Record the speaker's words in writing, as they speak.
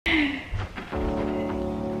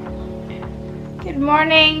Good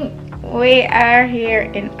morning. We are here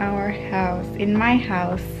in our house, in my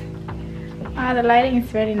house. Oh, the lighting is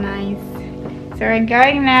very nice. So we're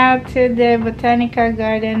going now to the botanical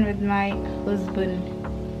garden with my husband.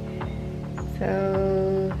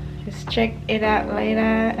 So just check it out later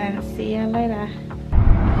and see you later.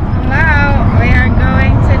 Now we are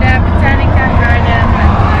going to the botanical garden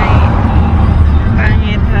with my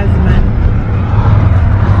pangit husband.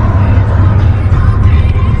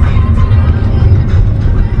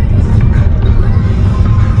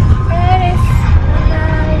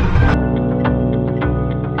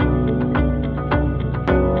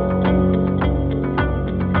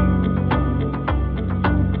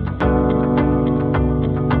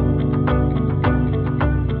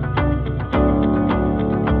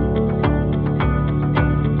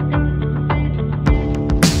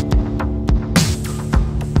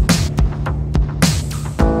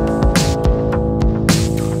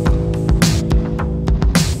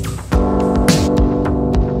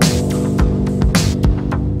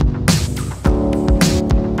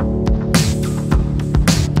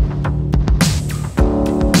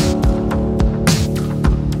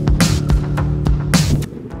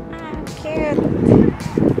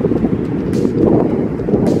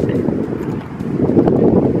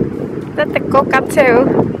 That's the cockatoo.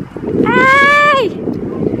 Hi!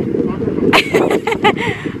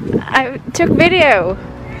 I took video.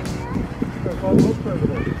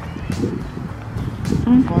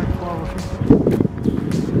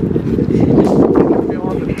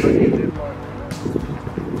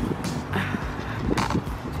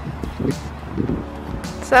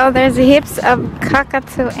 So there's heaps of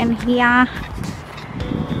cockatoo in here.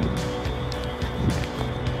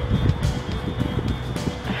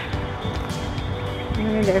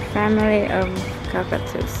 They're a family of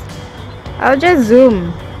cockatoos. I'll just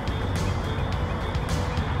zoom.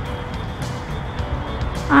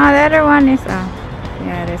 The other one is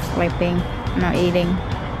yeah, they're sleeping, not eating.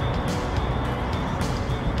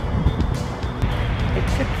 It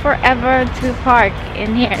took forever to park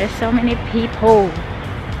in here. There's so many people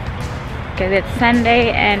because it's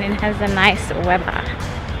Sunday and it has a nice weather.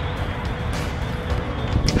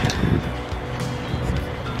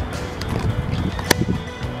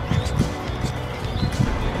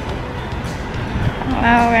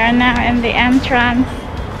 Well, we are now in the entrance.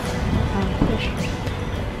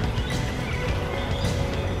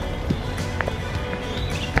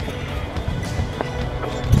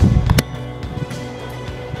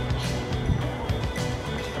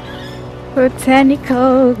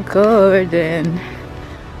 Botanical Garden.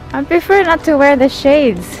 I prefer not to wear the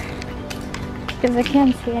shades because I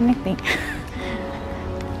can't see anything.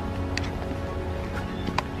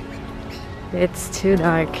 It's too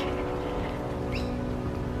dark.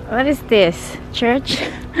 What is this? Church?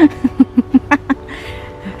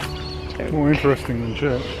 More interesting than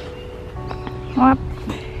church. What?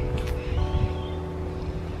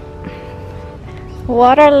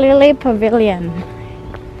 Water Lily Pavilion.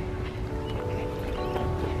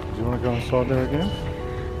 Do you want to go inside there again?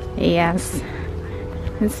 Yes.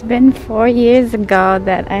 It's been 4 years ago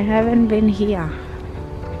that I haven't been here.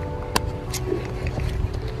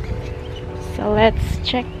 So let's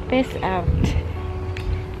check this out.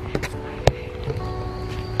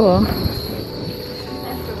 Cool.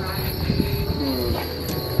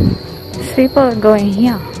 These people are going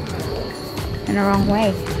here in the wrong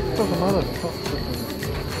way.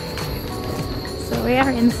 So we are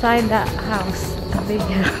inside that house, a big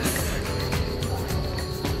house.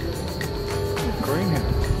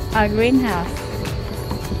 Greenhouse. A greenhouse.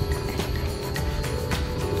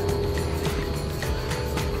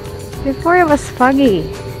 Before it was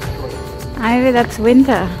foggy. Maybe that's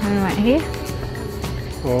winter. Anyway, here.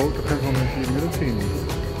 Well, it depends on the humidity.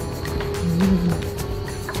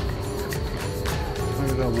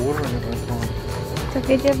 Maybe they're watering at that time. It's a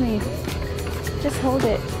video me. Just hold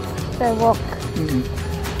it. So I walk.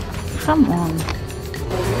 Come on.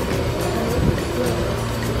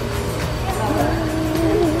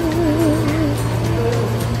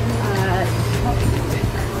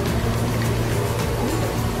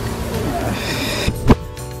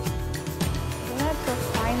 Lots of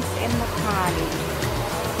finds in the party.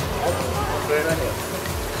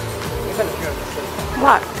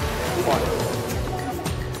 What?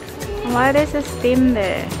 Why there's a steam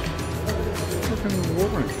there?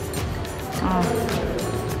 Watering. Oh.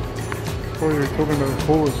 Probably you're talking about the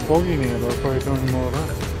pool is foggy now, but I'll probably doing more of that.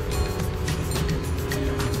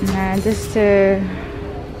 Nah, just to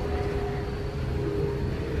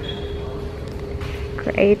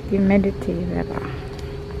create humidity level.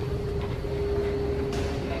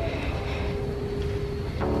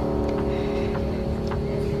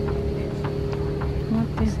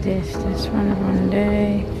 is this? This one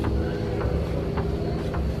day.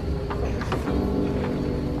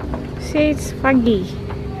 See, it's foggy.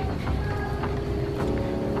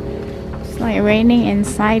 It's like raining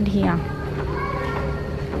inside here.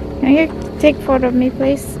 Can you take photo of me,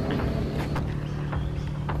 please?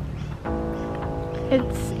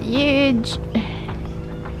 It's huge.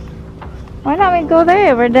 Why don't we go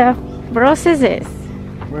there where the roses is?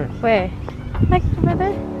 Where? Like over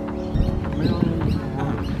there?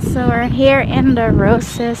 So we're here in the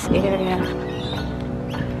roses area.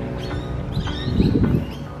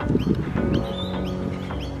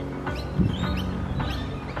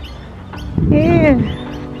 Here.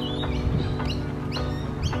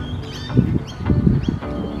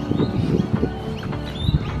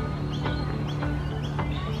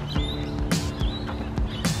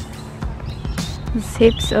 There's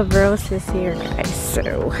heaps of roses here, guys,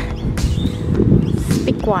 so let's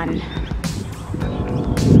pick one.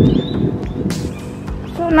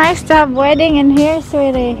 So nice to have wedding in here,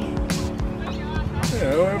 sweetie.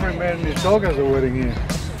 Yeah, every man and his dog has a wedding here.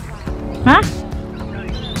 Huh?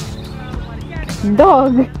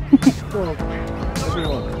 Dog? Dog.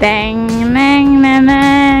 Everyone. Dang, nang, na,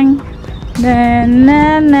 nang. Na,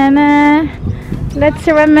 na, na, na. Let's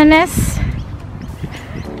reminisce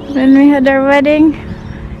when we had our wedding.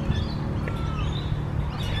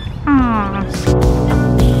 Aww.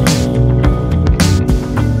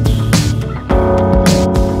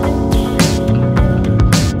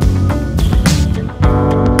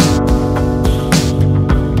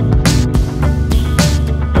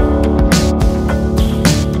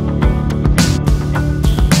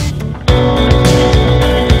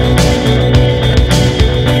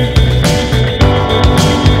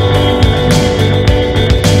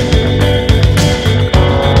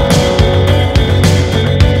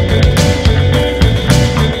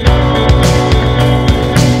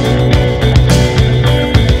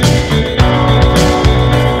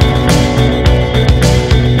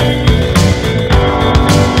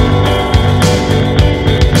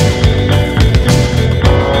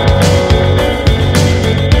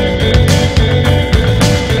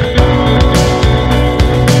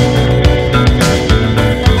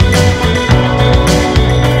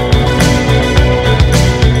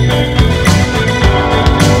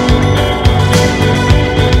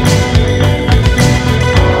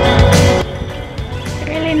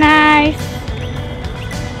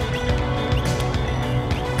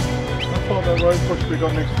 What we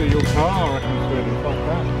got next to your car, I reckon it's really like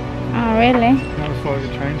that. Oh, really? Now it's like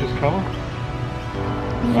it changes colour.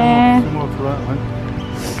 Yeah. Similar to that one.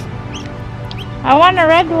 I want a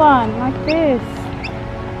red one, like this.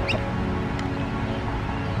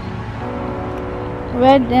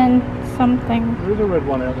 Red and something. There is a red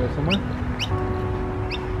one out there somewhere.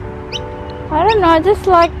 I don't know, I just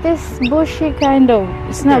like this bushy kind of.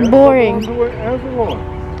 It's not boring. How's it like?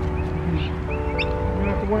 You're going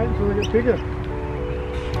to have to wait until they get bigger.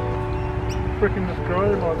 Freaking just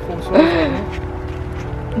grow like full size right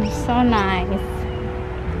now. It's so nice.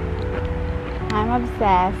 I'm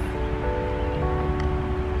obsessed.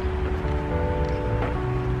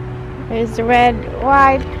 There's red,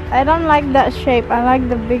 white. I don't like that shape. I like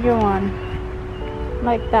the bigger one.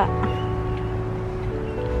 Like that.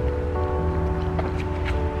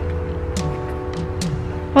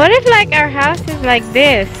 What if like our house is like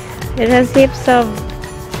this? It has heaps of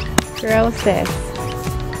roses.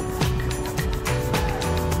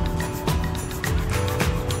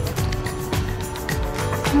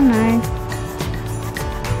 So nice.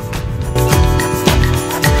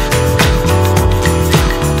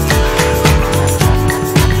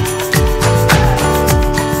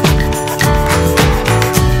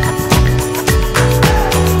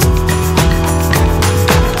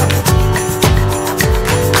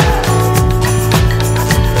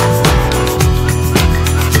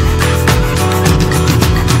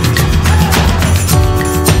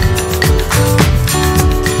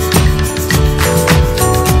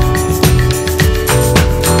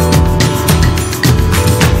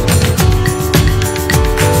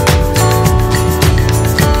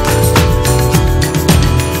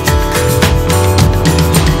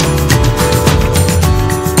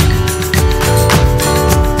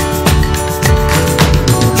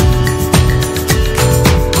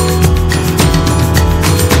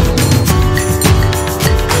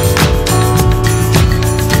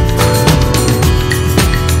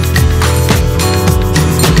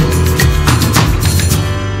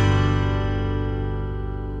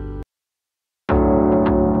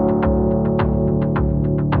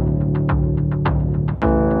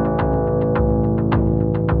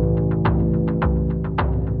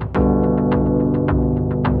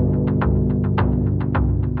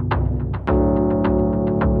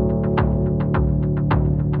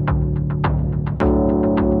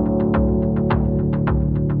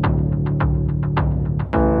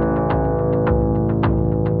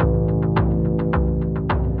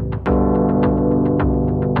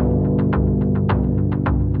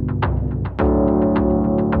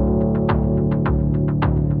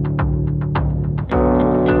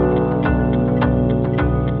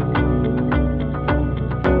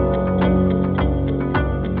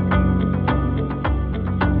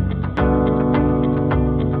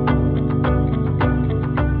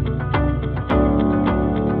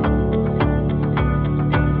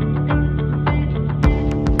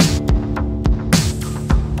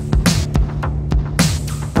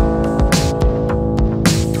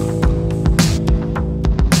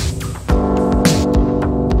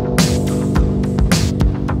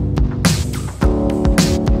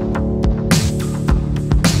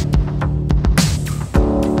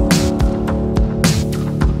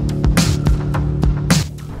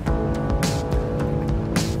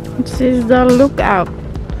 This is the lookout.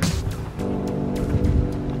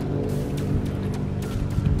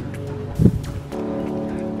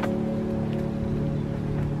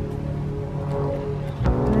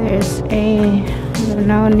 There's a, I don't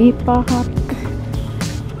know, Nipa hut,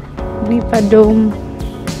 Nipa dome,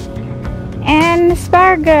 and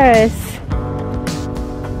asparagus.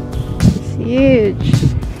 It's huge.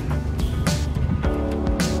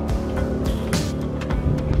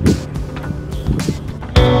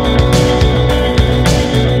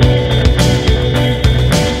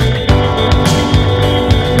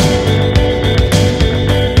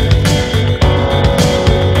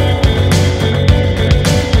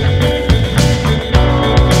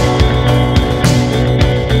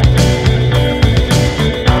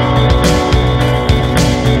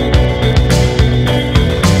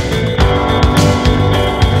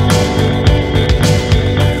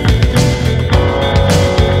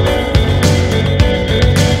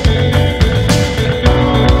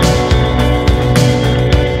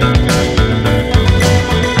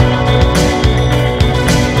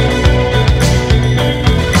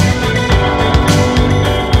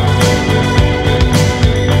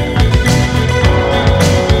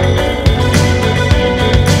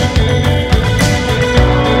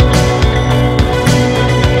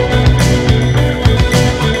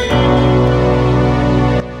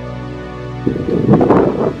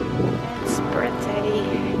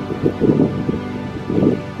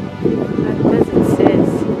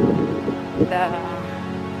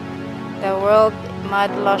 The world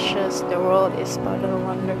mud luscious, the world is but a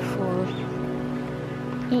wonderful.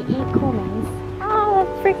 EE comments. Oh, that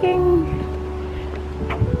freaking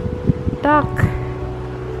duck.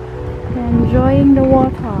 They're enjoying the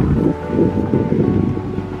water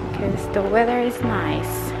because the weather is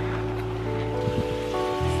nice.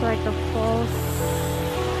 It's like a false.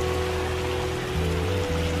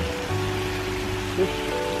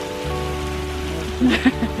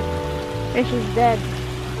 Fish is dead.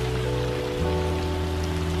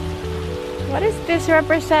 What does this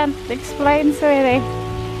represent? Explain, sweetie.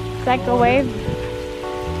 It's like a wave?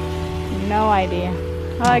 No idea.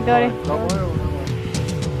 Oh, I got it.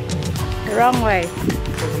 The wrong way.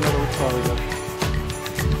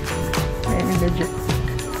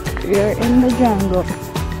 We're in the jungle.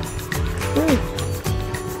 Ooh.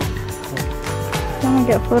 Gonna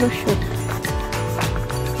get photo shoot.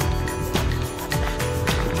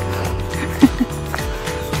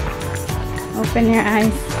 Open your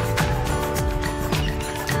eyes.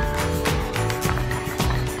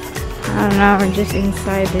 I don't know, we're just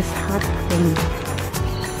inside this hot thing.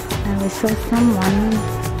 And we saw someone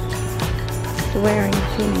swearing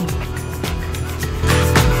to me.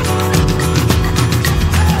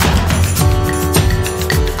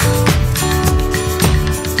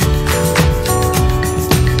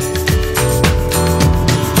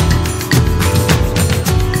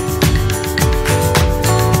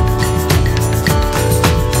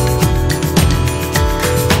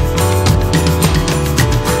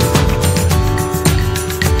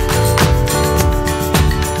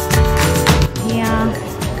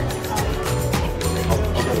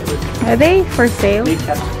 Are they for sale?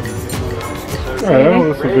 Yeah, that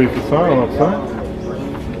was to be for sale outside.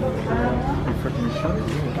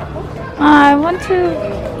 I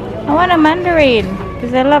want a mandarin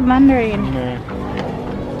because I love mandarin. Yeah.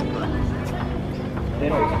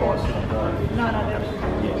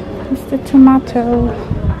 It's the tomato.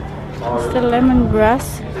 It's the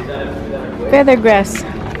lemongrass. Feathergrass.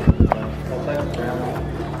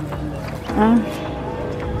 I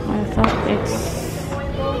thought it's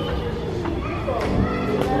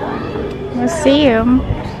museum.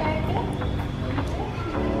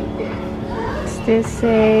 Is this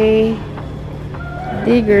a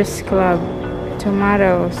Diggers Club?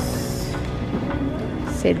 Tomatoes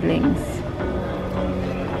seedlings.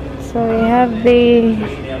 So we have the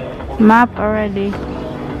map already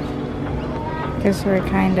because we're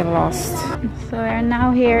kind of lost. So we're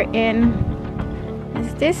now here in.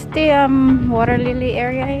 Is this the water lily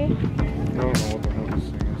area here? I don't know what the hell this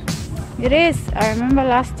thing is. It is. I remember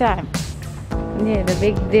last time. Yeah, the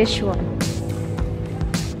big dish one.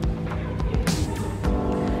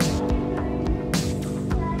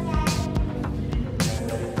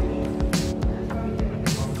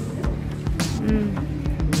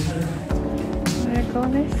 What do I call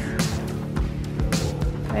this?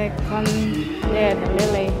 Like yeah, the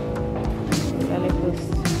lily bush.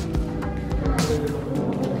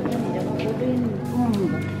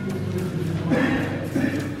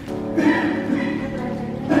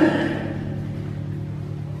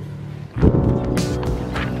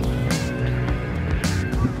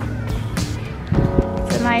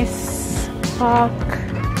 Nice park.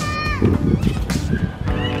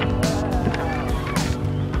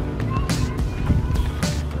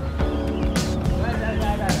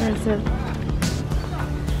 There's a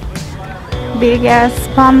big ass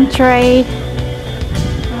palm tree.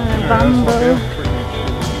 Bamboo.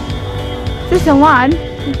 This is the one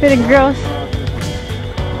for the girls.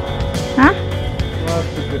 Huh?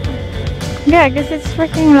 Yeah, I guess it's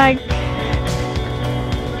freaking like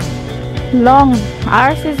long.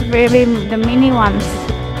 Ours is really the mini ones.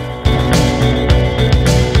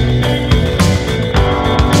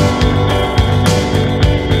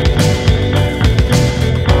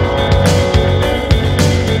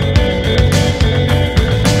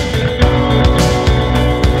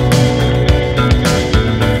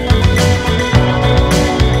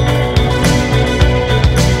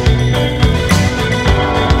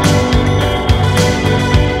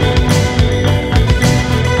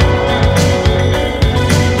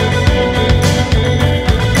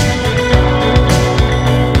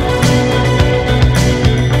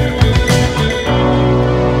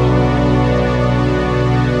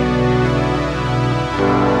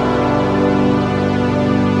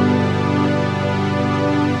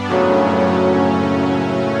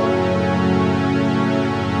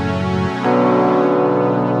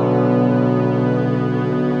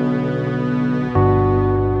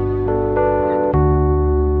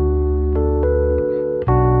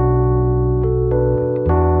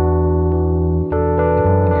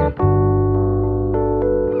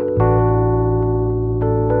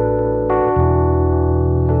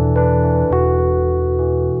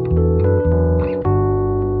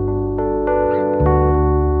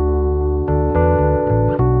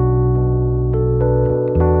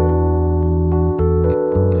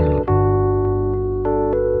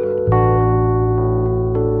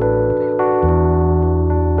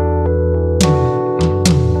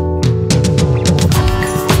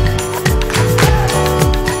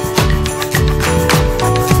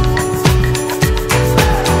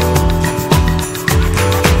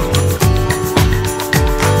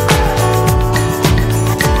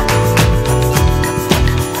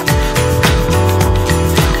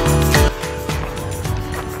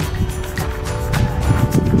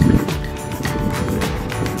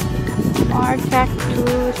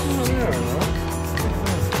 Cactus.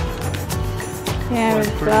 Yeah,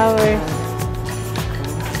 with flowers.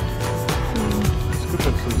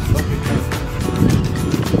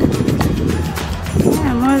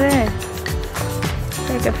 Yeah, more there.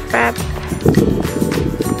 Like a fat.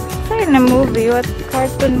 It's like in a movie. What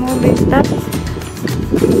cartoon movie is that?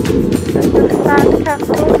 That's a fat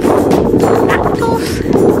cactus.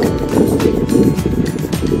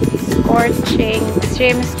 Scorching,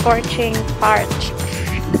 extreme scorching parch.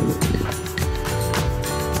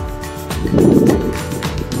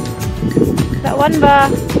 That one ba?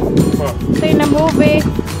 It's in a movie.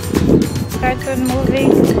 Cartoon movie.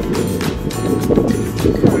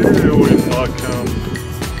 Ew, in like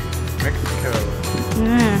Mexico.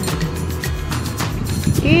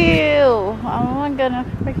 Ew! I'm not gonna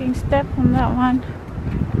freaking step on that one.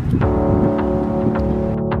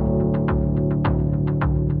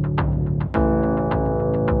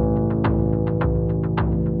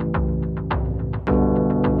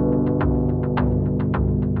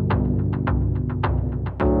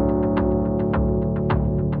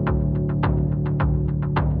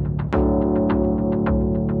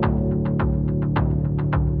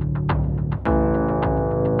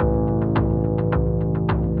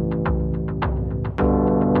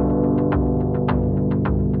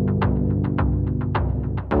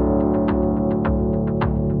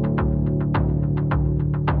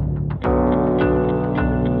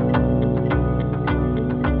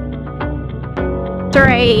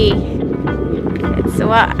 Three. It's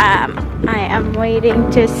what I am waiting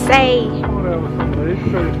to say. There's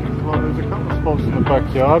a couple of spots in the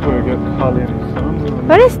backyard where we get Harley and his sons.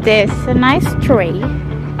 What is this? A nice tree.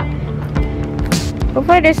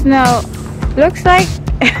 Hopefully there's no. Looks like.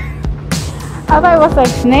 I thought it was like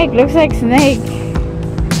snake. Looks like snake.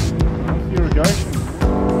 That's irrigation.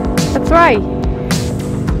 That's right.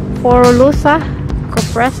 Forlusa.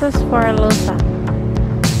 Copressus forlusa.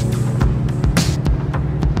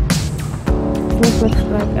 This looks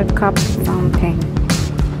like a cup fountain.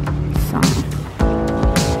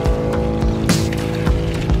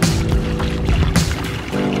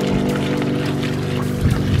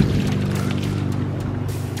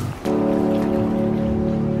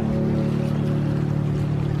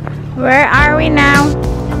 Where are we now?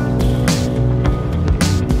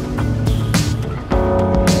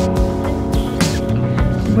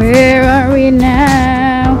 Where are we now?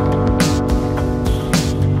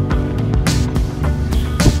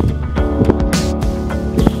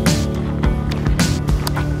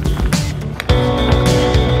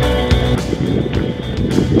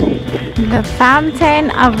 The fountain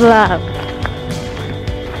of love.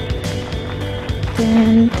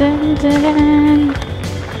 Dun, dun, dun.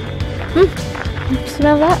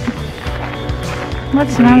 Smell that? What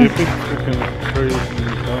smells?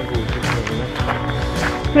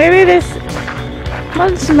 Maybe this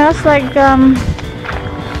one smells like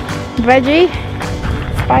veggie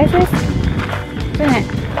spices, isn't it?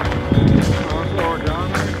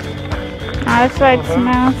 Oh, that's why it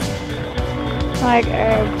smells like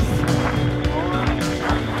herbs.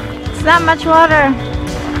 It's not much water.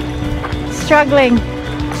 Struggling.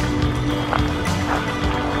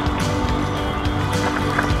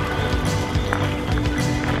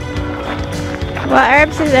 What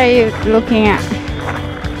herbs are you looking at?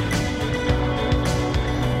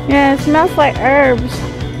 Yeah, it smells like herbs.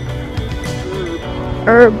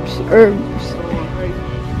 Herbs.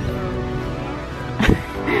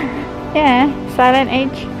 Yeah, silent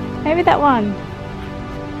H. Maybe that one.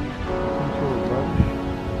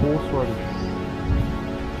 Horseradish.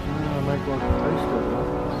 Make like a taste of that.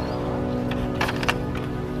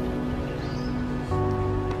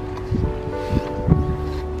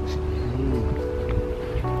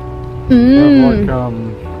 Have like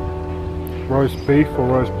roast beef or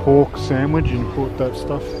roast pork sandwich and you put that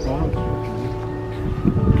stuff on it.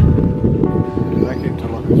 Make it into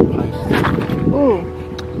like this paste. Ooh.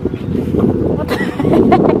 What the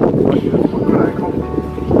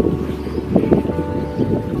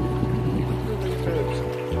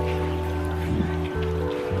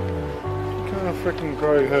You can't freaking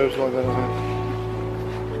grow herbs like that, isn't it?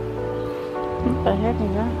 What the heck is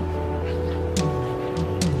that?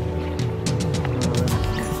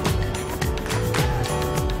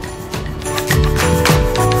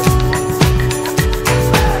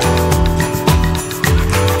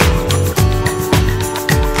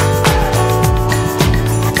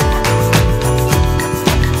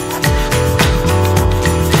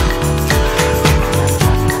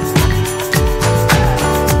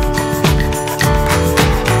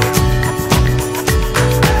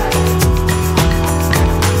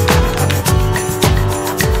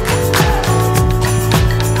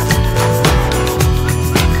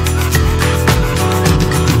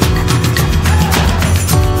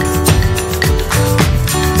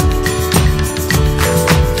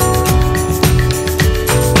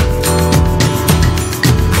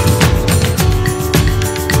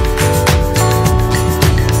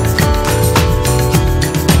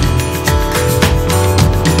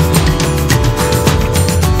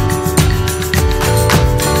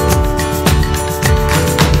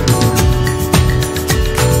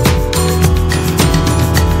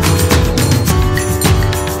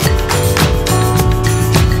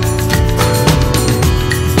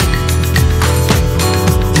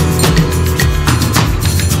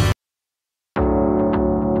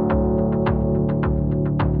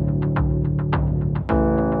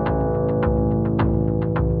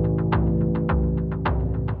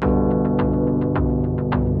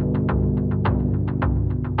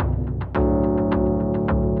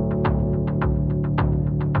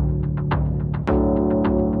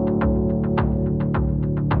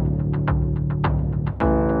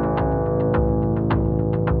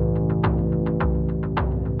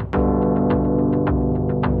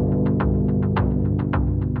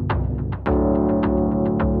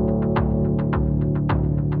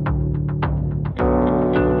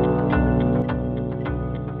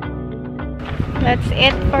 That's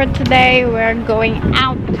it for today. We're going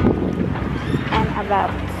out and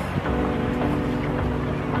about.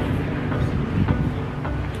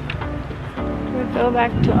 We'll go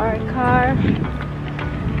back to our car.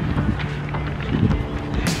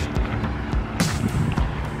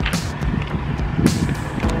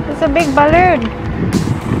 There's a big balloon.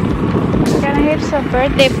 We're gonna have some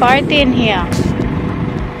birthday party in here.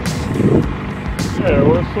 Yeah,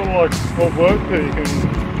 well, it's sort of like what work there. You can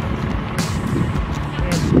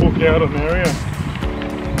book out an area.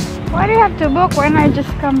 Why do you have to book when I just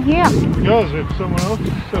come here? Because if someone else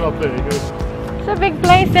set up there, you go. It's a big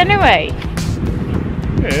place anyway.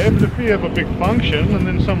 Yeah, but if you have a big function and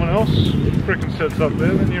then someone else frickin' sets up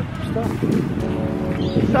there, then you're stuck.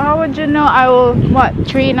 So how would you know I will, what,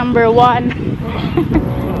 tree number 1?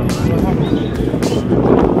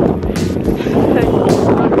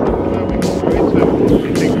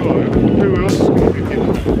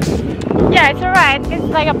 Yeah, it's alright. It's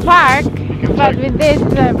like a park, but with this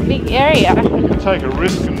big area. You can take a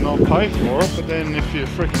risk and not pay for it, but then if you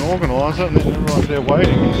freaking organise it and then everyone's there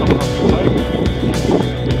waiting and someone has to take it.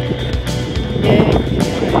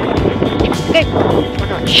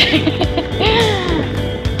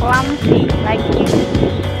 Clumsy, like you.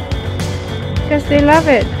 Because they love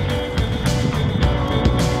it.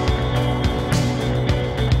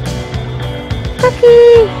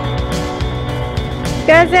 happy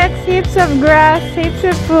because that's heaps of grass, heaps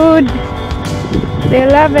of food. They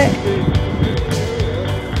love it.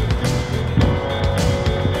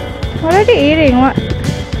 What are they eating? What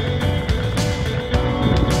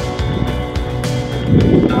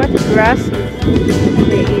grass are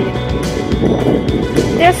they eating?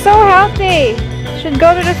 They're so healthy. Should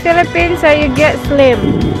go to the Philippines so you get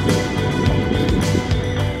slim.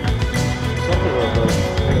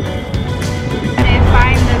 They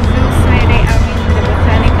find the zoo side, the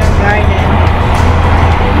botanical garden.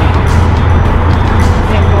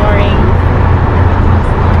 They're boring.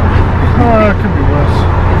 Oh, it could be worse.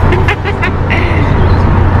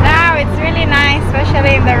 No, it's really nice,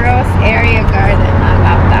 especially in the rose area garden. I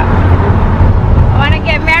love that. I want to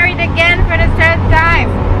get married again for the third time.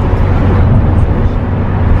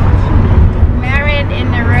 Married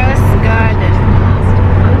in the rose garden.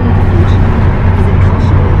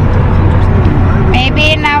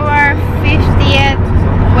 Maybe in our 50th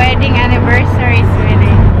wedding anniversary,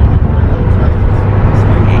 sweetie.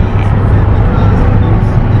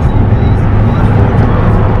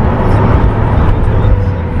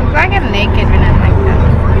 Looks like I'm naked when I'm like that.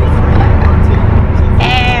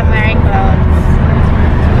 Hey, I'm wearing clothes.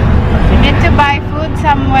 You need to buy food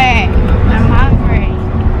somewhere. I'm hungry.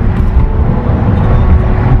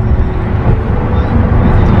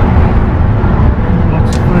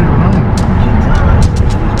 Lots of food around.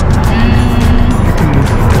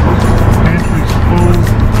 Pantry's full,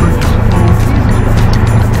 fridge is full.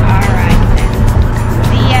 Alright then.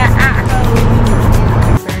 See ya at home.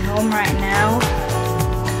 We're home right now.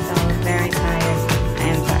 So very tired. I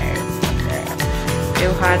am tired.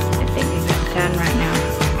 Too hot. I think it's 10 right now.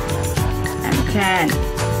 I'm 10.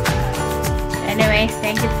 Anyway,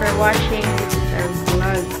 thank you for watching. This is our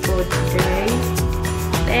vlog for today.